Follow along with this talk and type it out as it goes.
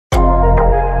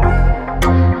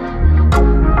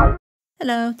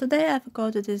Hello, today I've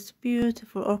got this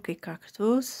beautiful orchid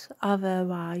cactus,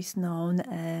 otherwise known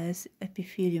as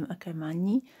Epiphyllum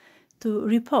ackermanii, to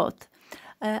repot.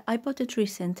 I bought it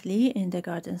recently in the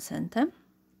garden center,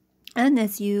 and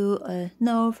as you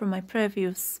know from my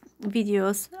previous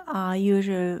videos, I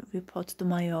usually repot to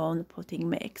my own potting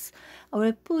mix. I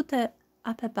will put up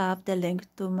above the link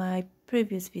to my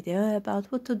previous video about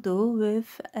what to do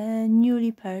with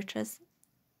newly purchased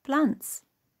plants.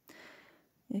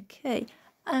 Okay,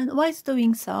 and whilst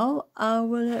doing so, I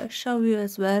will show you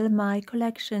as well my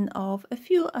collection of a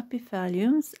few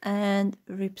epiphyllums and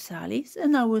rhipsalis,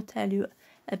 and I will tell you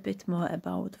a bit more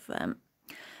about them.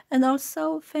 And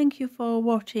also, thank you for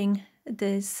watching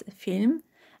this film,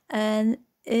 and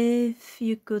if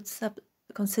you could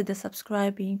consider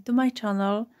subscribing to my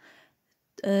channel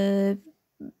and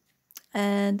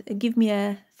give me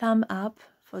a thumb up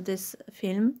for this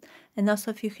film, and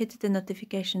also if you hit the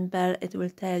notification bell, it will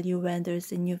tell you when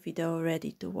there's a new video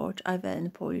ready to watch, either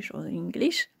in Polish or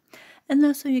English. And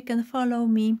also you can follow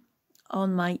me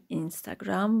on my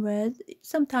Instagram, where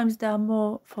sometimes there are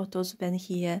more photos than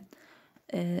here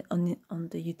on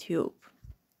the YouTube.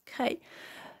 Okay,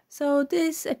 so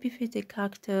this epiphytic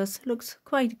cactus looks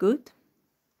quite good,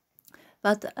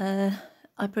 but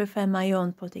I prefer my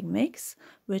own potting mix,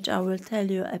 which I will tell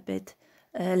you a bit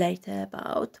later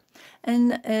about.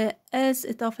 And as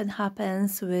it often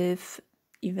happens with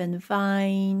even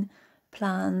vine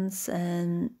plants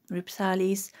and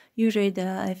rhipsalis, usually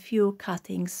there are a few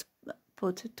cuttings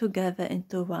put together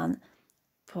into one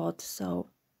pot, so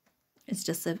it's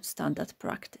just a standard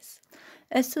practice.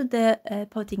 As to the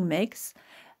potting mix,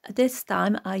 this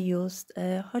time I used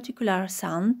horticullar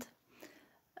sand,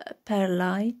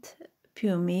 perlite,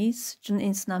 pumice,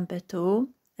 John-Innes number 2,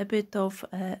 a bit of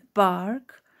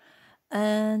bark,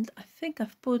 and I think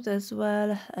I've put as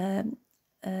well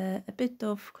a bit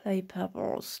of clay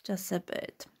pebbles, just a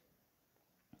bit.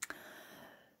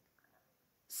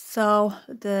 So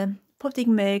the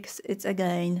potting mix, it's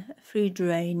again free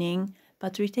draining,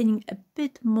 but retaining a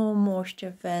bit more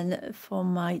moisture than for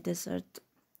my desert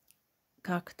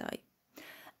cacti.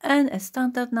 And as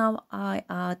standard now, I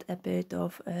add a bit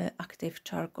of active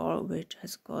charcoal, which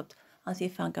has got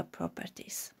antifungal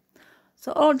properties.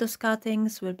 So all those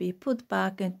cuttings will be put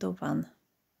back into one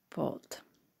pot.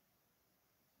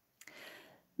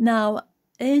 Now,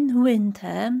 in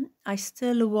winter, I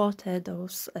still water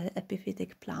those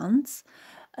epiphytic plants,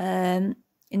 in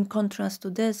contrast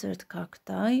to desert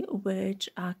cacti, which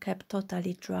are kept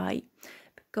totally dry.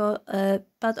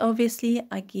 But obviously,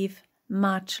 I give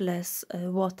much less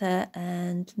water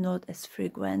and not as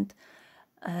frequent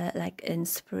like in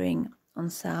spring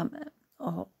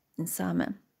or in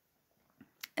summer.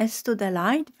 As to the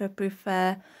light, I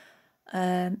prefer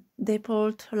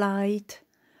dippled light,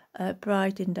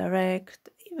 bright indirect,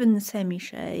 even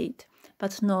semi-shade,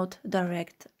 but not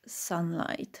direct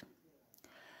sunlight.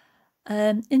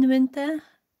 In winter,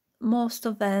 most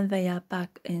of them they are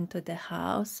back into the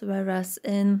house, whereas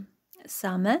in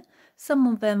summer, some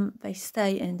of them they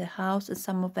stay in the house and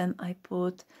some of them I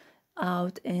put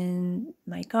out in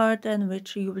my garden,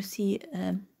 which you will see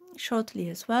shortly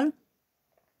as well.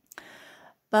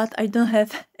 But I don't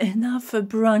have enough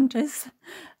branches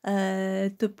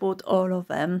to put all of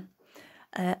them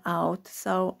out,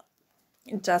 so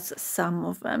just some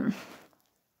of them.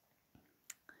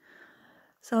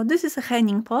 So this is a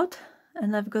hanging pot,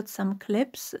 and I've got some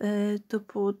clips to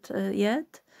put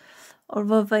yet,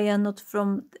 although they are not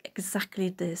from exactly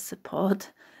this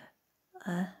pot,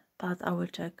 but I will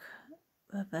check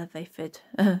whether they fit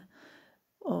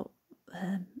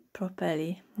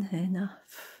properly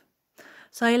enough.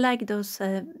 So I like those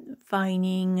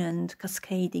vining and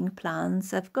cascading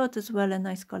plants. I've got as well a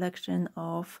nice collection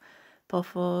of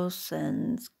pothos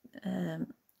and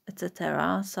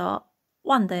etc. So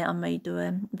one day I may do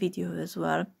a video as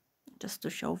well, just to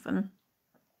show them.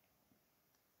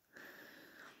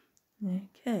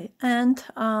 Okay, and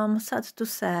sad to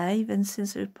say, even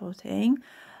since reporting,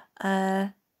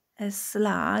 a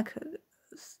slug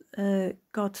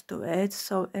got to it,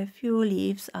 so a few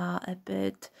leaves are a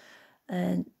bit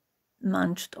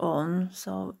munched on,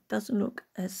 so it doesn't look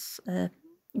as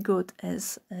good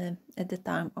as at the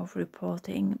time of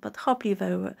reporting, but hopefully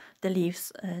the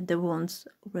leaves, the wounds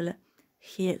will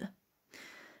heal.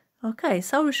 Okay,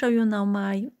 so I will show you now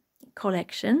my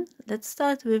collection. Let's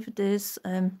start with this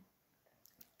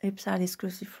rhipsalis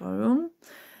cruciferum.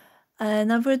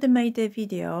 And I've already made a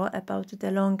video about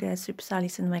the longest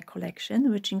rhipsalis in my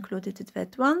collection, which included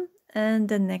that one and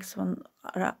the next one,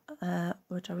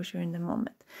 which I will show you in a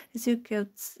moment. As you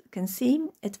can see,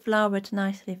 it flowered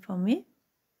nicely for me.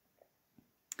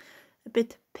 a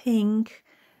bit pink,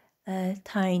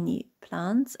 tiny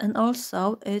plants, and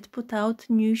also it put out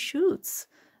new shoots.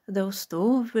 Those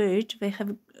two,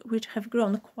 which have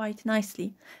grown quite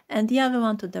nicely, and the other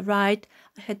one to the right,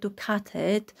 I had to cut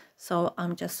it, so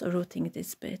I'm just rooting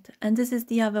this bit. And this is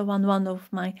the other one of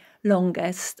my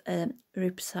longest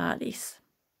rhipsalis.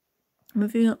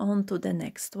 Moving on to the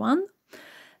next one.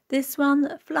 This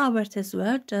one flowered as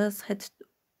well, just had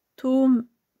two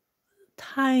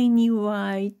tiny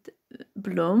white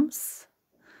blooms,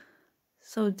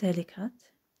 so delicate.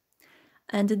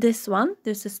 And this one,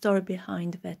 there's a story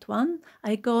behind that one.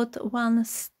 I got one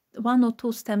or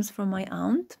two stems from my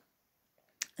aunt,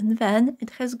 and then it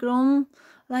has grown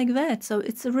like that. So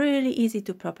it's really easy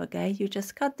to propagate. You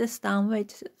just cut this down,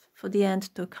 wait for the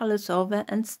end to colors over,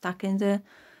 and stuck in the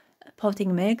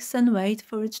potting mix and wait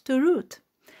for it to root.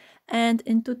 And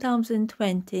in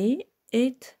 2020,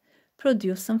 it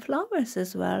produced some flowers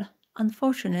as well.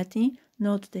 Unfortunately,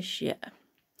 not this year.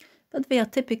 But they are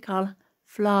typical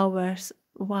flowers,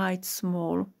 white,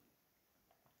 small.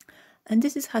 And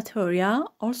this is Hathoria,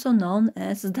 also known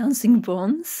as dancing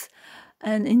bones.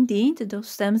 And indeed, those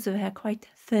stems were quite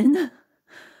thin.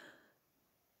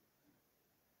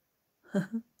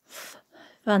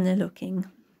 Funny looking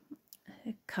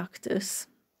cactus.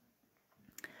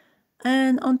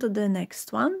 And on to the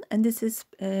next one, and this is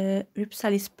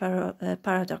Rhipsalis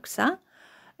paradoxa.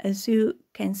 As you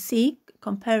can see,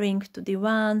 comparing to the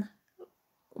one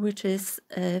which is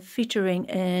featuring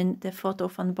in the photo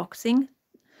of unboxing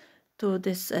to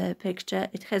this picture,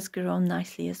 it has grown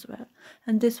nicely as well.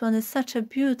 And this one is such a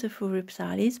beautiful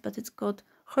Rhipsalis, but it's got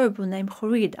horrible name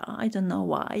Horrida. I don't know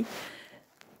why.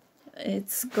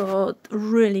 It's got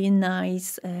really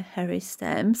nice hairy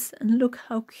stems, and look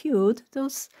how cute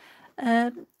those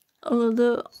all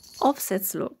the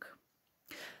offsets look.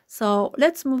 So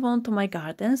let's move on to my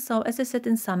garden. So as I said,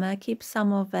 in summer I keep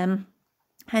some of them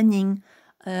hanging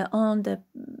on the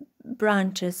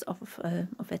branches of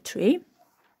a tree,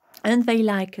 and they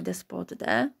like the spot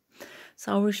there.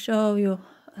 So I will show you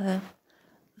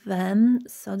them.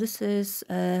 So this is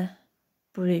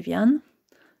Bolivian.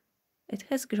 It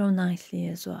has grown nicely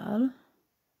as well.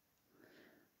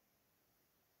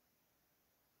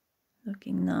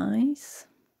 Looking nice.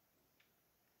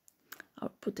 I'll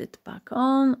put it back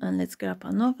on, and let's grab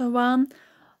another one.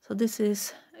 So this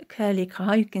is curly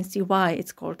car. You can see why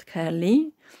it's called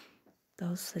curly.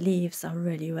 Those leaves are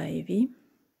really wavy.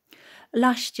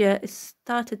 Last year it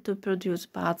started to produce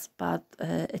buds, but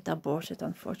it aborted,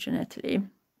 unfortunately.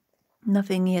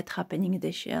 Nothing yet happening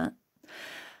this year.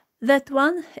 That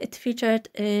one, it featured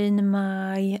in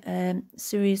my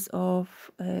series of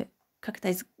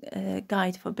cacti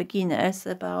guide for beginners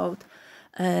about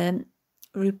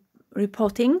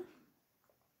repotting.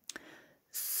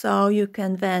 So you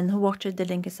can then watch it, the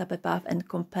link is up above, and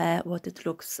compare what it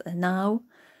looks now.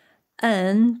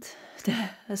 And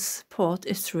the spot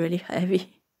is really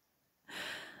heavy.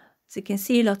 As you can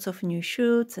see, lots of new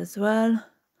shoots as well.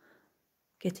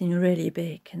 Getting really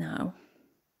big now.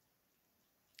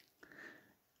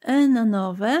 And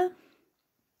another.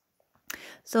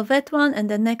 So that one and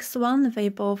the next one, they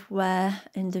both were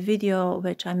in the video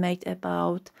which I made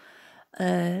about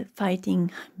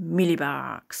fighting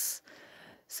mealybugs.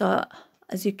 So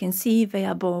as you can see, they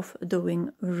are both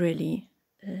doing really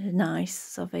nice,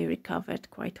 so they recovered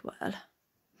quite well.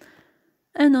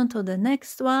 And on to the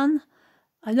next one.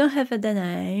 I don't have the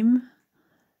name.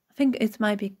 I think it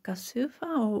might be Kasufa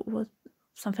or what,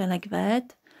 something like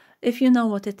that. If you know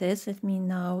what it is, let me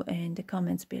know in the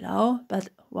comments below. But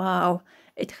wow,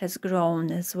 it has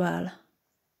grown as well.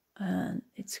 And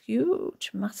it's huge,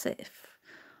 massive.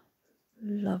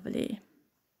 Lovely.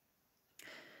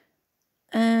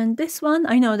 And this one,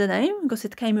 I know the name because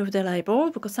it came with the label,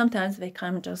 because sometimes they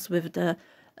come just with the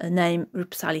name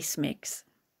Rhipsalis mix.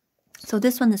 So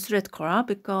this one is red coral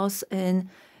because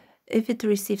if it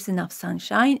receives enough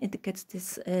sunshine, it gets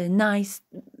this nice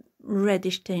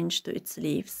reddish tinge to its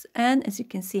leaves. And as you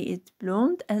can see, it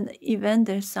bloomed, and even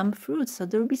there's some fruit, so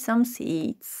there will be some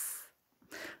seeds.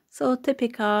 So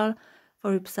typical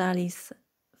for Rhipsalis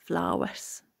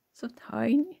flowers. So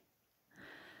tiny.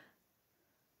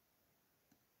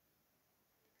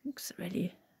 Looks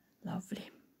really lovely.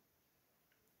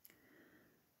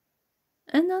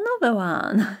 And another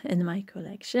one in my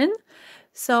collection.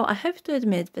 So I have to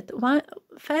admit that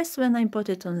first when I bought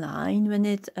it online, when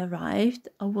it arrived,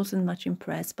 I wasn't much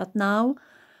impressed. But now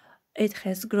it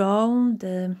has grown,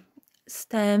 the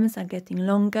stems are getting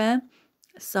longer,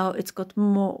 so it's got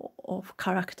more of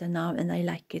character now, and I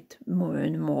like it more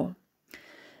and more.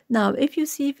 Now, if you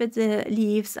see that the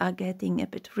leaves are getting a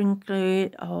bit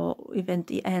wrinkly or even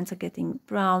the ends are getting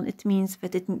brown, it means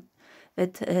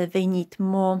that they need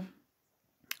more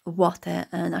water,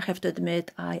 and I have to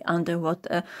admit I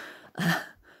underwater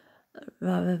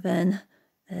rather than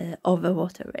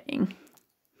overwatering.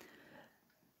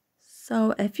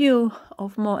 So a few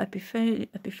of more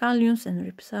epiphyllums and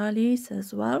rhipsalis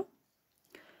as well,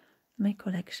 my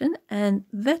collection. And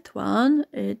that one,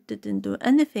 it didn't do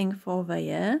anything for the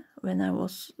year when I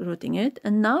was rooting it,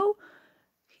 and now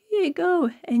here you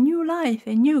go, a new life,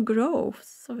 a new growth.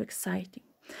 So exciting.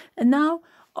 And now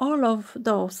all of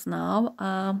those now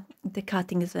are the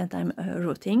cuttings that I'm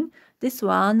rooting. This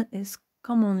one is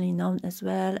commonly known as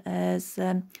well as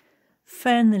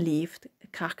fern-leaved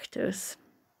cactus.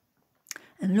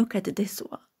 And look at this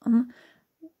one.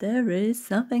 There is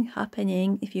something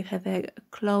happening if you have a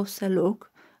closer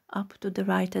look up to the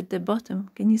right at the bottom.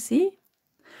 Can you see?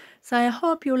 So I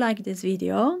hope you like this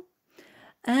video,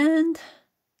 and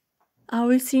I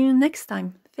will see you next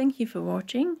time. Thank you for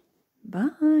watching.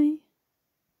 Bye.